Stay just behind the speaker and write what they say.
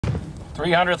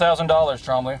$300,000,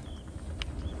 Trombley.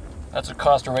 That's the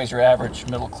cost to raise your average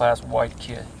middle-class white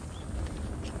kid.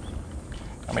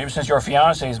 Now, maybe since your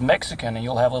fiancé is Mexican and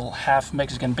you'll have little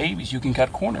half-Mexican babies, you can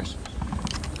cut corners.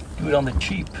 Do it on the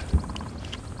cheap.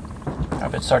 I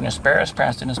bet Sergeant Sparrow's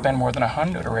parents didn't spend more than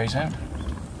 $100 to raise him.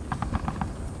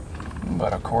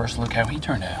 But of course, look how he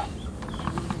turned out.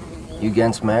 You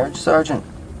against marriage, Sergeant?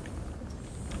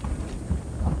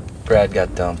 Brad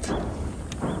got dumped.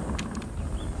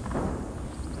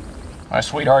 My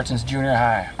sweetheart since junior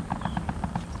high.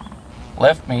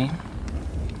 Left me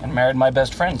and married my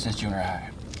best friend since junior high.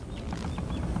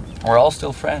 We're all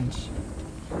still friends.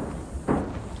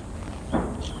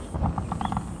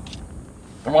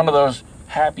 They're one of those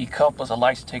happy couples that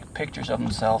likes to take pictures of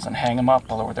themselves and hang them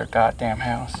up all over their goddamn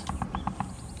house.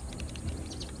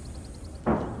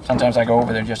 Sometimes I go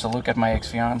over there just to look at my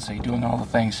ex-fiancée doing all the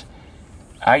things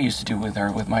I used to do with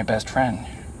her with my best friend.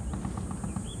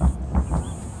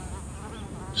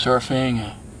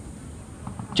 Surfing,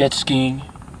 jet skiing.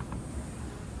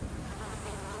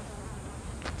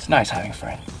 It's nice having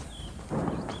friends.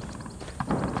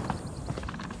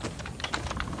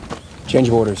 Change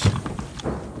of orders.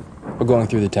 We're going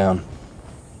through the town.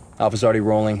 Alpha's already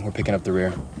rolling. We're picking up the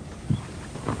rear.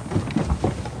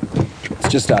 It's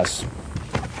just us.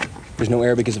 There's no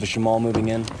air because of a Shamal moving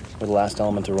in. We're the last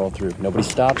element to roll through. Nobody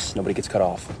stops, nobody gets cut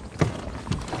off.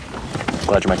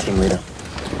 Glad you're my team leader.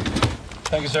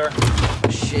 Thank you, sir.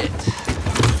 Shit.